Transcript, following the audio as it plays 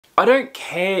I don't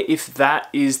care if that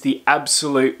is the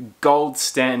absolute gold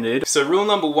standard. So rule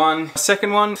number 1,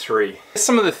 second one, 3.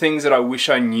 Some of the things that I wish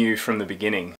I knew from the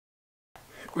beginning.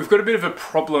 We've got a bit of a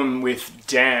problem with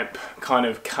damp kind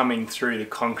of coming through the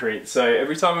concrete. So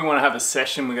every time we want to have a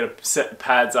session, we've got to set the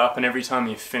pads up, and every time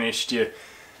you've finished, you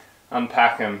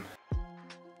unpack them.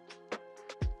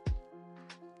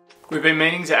 We've been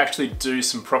meaning to actually do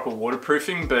some proper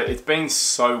waterproofing, but it's been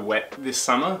so wet this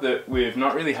summer that we've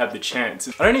not really had the chance.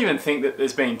 I don't even think that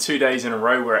there's been 2 days in a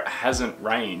row where it hasn't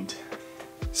rained.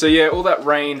 So yeah, all that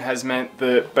rain has meant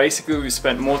that basically we've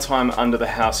spent more time under the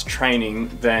house training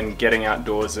than getting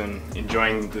outdoors and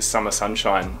enjoying the summer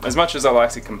sunshine. As much as I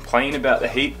like to complain about the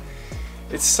heat,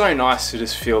 it's so nice to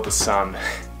just feel the sun.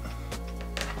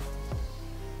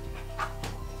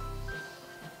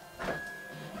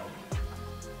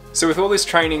 So with all this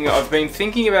training, I've been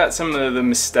thinking about some of the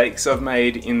mistakes I've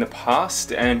made in the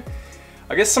past, and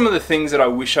I guess some of the things that I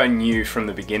wish I knew from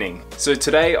the beginning. So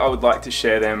today I would like to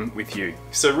share them with you.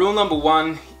 So rule number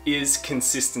 1 is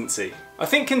consistency. I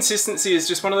think consistency is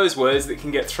just one of those words that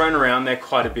can get thrown around there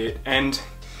quite a bit, and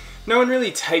no one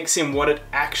really takes in what it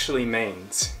actually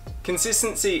means.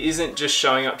 Consistency isn't just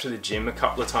showing up to the gym a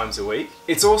couple of times a week.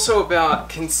 It's also about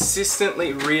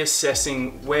consistently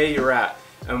reassessing where you're at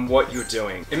and what you're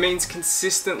doing. It means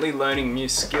consistently learning new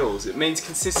skills. It means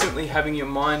consistently having your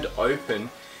mind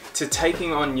open to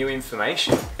taking on new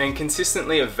information and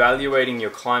consistently evaluating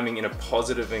your climbing in a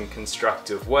positive and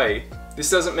constructive way. This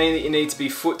doesn't mean that you need to be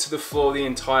foot to the floor the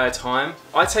entire time.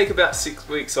 I take about 6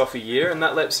 weeks off a year, and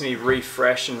that lets me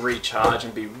refresh and recharge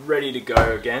and be ready to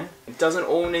go again. It doesn't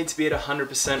all need to be at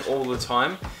 100% all the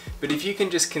time, but if you can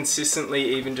just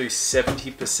consistently even do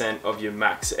 70% of your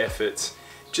max efforts,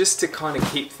 just to kind of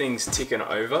keep things ticking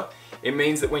over, it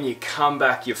means that when you come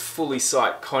back, you're fully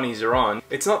psyched, Connies are on.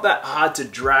 It's not that hard to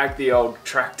drag the old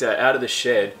tractor out of the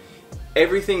shed.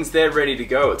 Everything's there ready to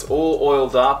go. It's all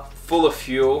oiled up, full of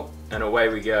fuel, and away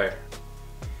we go.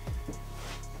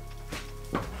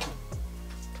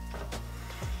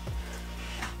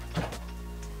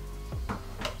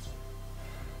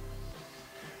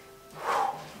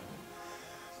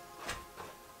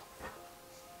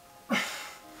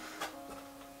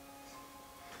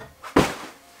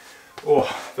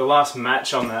 Oh, the last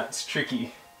match on that's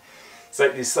tricky. It's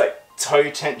like this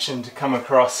toe tension to come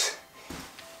across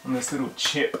on this little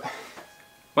chip.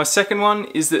 My second one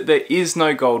is that there is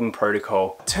no golden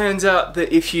protocol. Turns out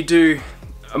that if you do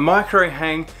a micro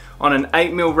hang on an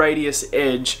 8mm radius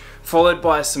edge, followed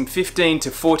by some 15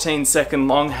 to 14 second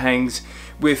long hangs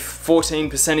with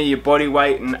 14% of your body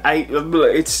weight and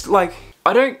it's like,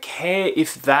 I don't care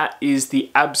if that is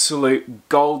the absolute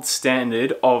gold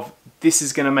standard of this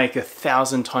is gonna make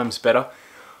 1,000 times better.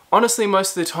 Honestly,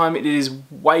 most of the time it is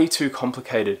way too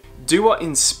complicated. Do what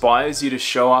inspires you to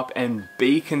show up and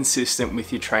be consistent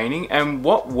with your training and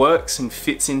what works and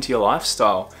fits into your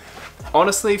lifestyle.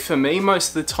 Honestly, for me, most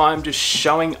of the time, just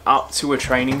showing up to a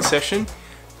training session,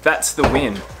 that's the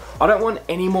win. I don't want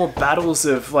any more battles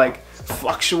of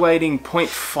fluctuating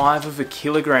 0.5 of a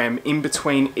kilogram in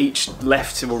between each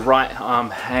left or right arm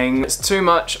hang. It's too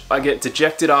much. I get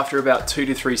dejected after about 2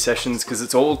 to 3 sessions because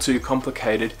it's all too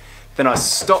complicated. Then I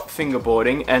stop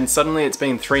fingerboarding and suddenly it's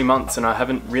been 3 months and I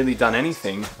haven't really done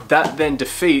anything. That then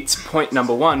defeats point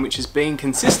number 1, which is being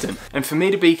consistent. And for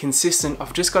me to be consistent,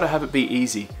 I've just got to have it be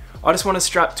easy. I just want to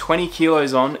strap 20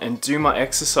 kilos on and do my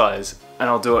exercise, and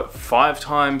I'll do it 5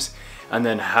 times and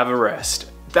then have a rest.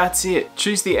 That's it.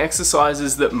 Choose the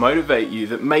exercises that motivate you,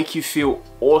 that make you feel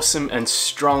awesome and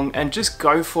strong, and just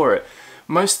go for it.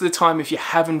 Most of the time, if you're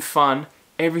having fun,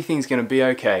 everything's gonna be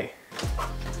okay.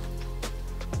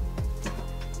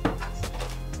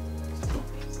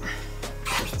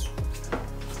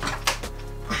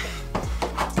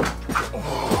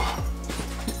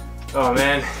 Oh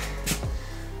man,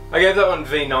 I gave that one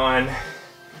V9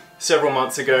 several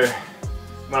months ago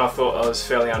when I thought I was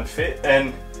fairly unfit,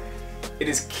 and it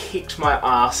has kicked my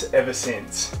ass ever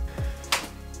since.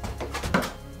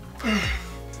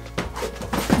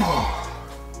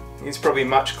 It's probably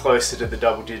much closer to the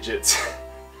double digits.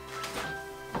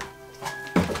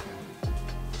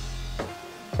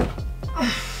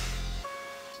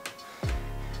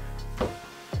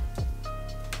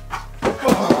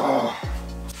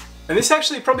 And this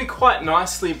actually probably quite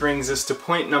nicely brings us to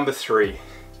point number 3,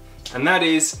 and that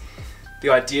is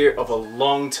the idea of a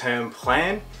long-term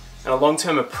plan and a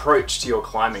long-term approach to your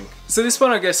climbing. So this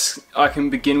one, I guess I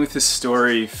can begin with a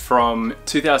story from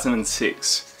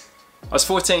 2006. I was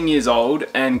 14 years old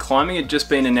and climbing had just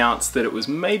been announced that it was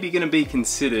maybe going to be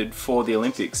considered for the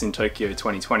Olympics in Tokyo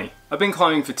 2020. I've been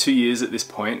climbing for 2 years at this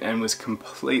point and was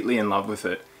completely in love with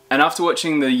it. And after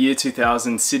watching the year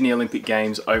 2000 Sydney Olympic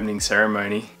Games opening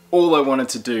ceremony, all I wanted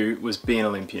to do was be an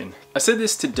Olympian. I said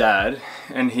this to Dad,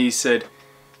 and he said,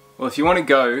 well, if you want to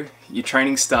go, your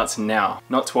training starts now,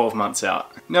 not 12 months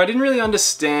out. Now, I didn't really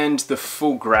understand the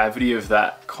full gravity of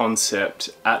that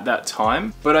concept at that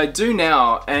time, but I do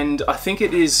now, and I think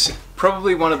it is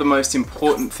probably one of the most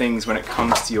important things when it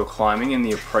comes to your climbing and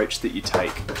the approach that you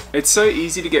take. It's so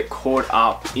easy to get caught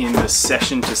up in the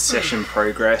session to session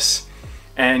progress,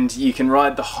 and you can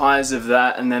ride the highs of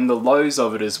that and then the lows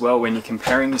of it as well when you're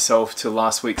comparing yourself to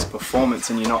last week's performance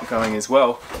and you're not going as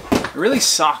well. It really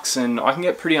sucks, and I can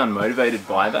get pretty unmotivated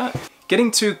by that.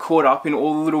 Getting too caught up in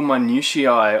all the little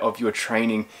minutiae of your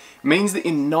training means that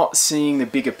you're not seeing the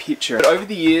bigger picture. But over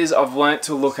the years, I've learnt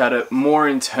to look at it more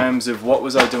in terms of what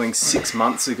was I doing 6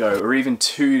 months ago or even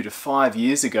 2 to 5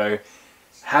 years ago.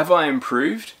 Have I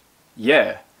improved?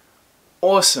 Yeah.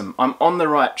 Awesome, I'm on the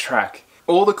right track.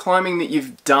 All the climbing that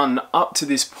you've done up to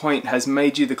this point has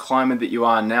made you the climber that you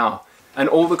are now. And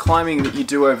all the climbing that you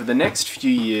do over the next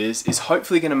few years is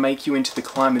hopefully going to make you into the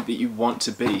climber that you want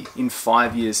to be in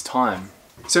 5 years' time.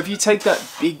 So if you take that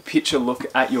big picture look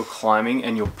at your climbing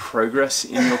and your progress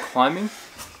in your climbing,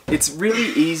 it's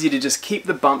really easy to just keep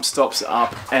the bump stops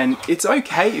up, and it's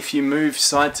okay if you move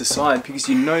side to side because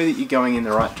you know that you're going in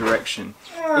the right direction.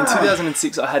 In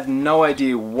 2006, I had no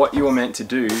idea what you were meant to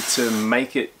do to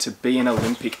make it to be an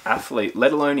Olympic athlete,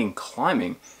 let alone in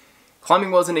climbing.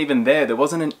 Climbing wasn't even there. There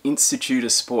wasn't an institute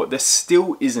of sport. There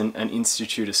still isn't an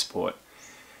institute of sport.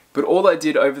 But all I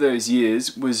did over those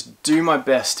years was do my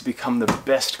best to become the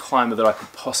best climber that I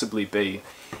could possibly be.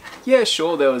 Yeah,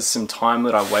 sure, there was some time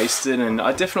that I wasted, and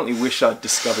I definitely wish I'd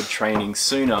discovered training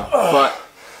sooner, but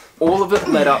all of it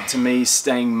led up to me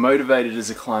staying motivated as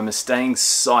a climber, staying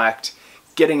psyched,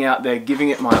 getting out there, giving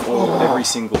it my all every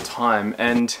single time,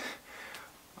 and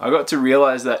I got to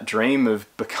realize that dream of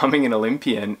becoming an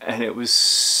Olympian, and it was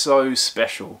so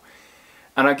special.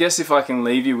 And I guess if I can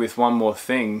leave you with one more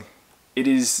thing, it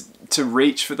is to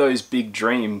reach for those big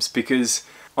dreams, because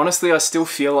honestly, I still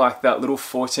feel like that little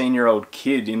 14-year-old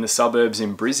kid in the suburbs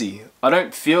in Brizzy. I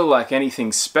don't feel like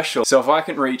anything special. So if I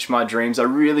can reach my dreams, I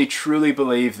really truly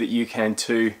believe that you can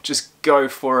too. Just go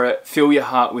for it, fill your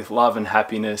heart with love and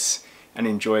happiness, and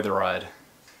enjoy the ride.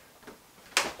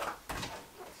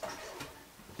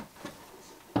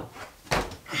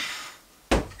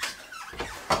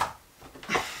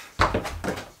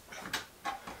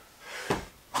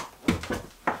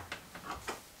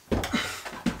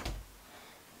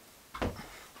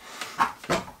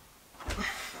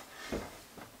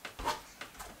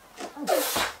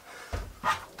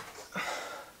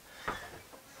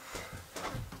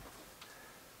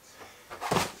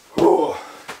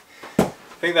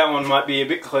 I think that one might be a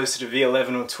bit closer to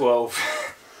V11 or 12.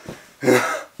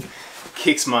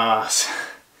 Kicks my ass.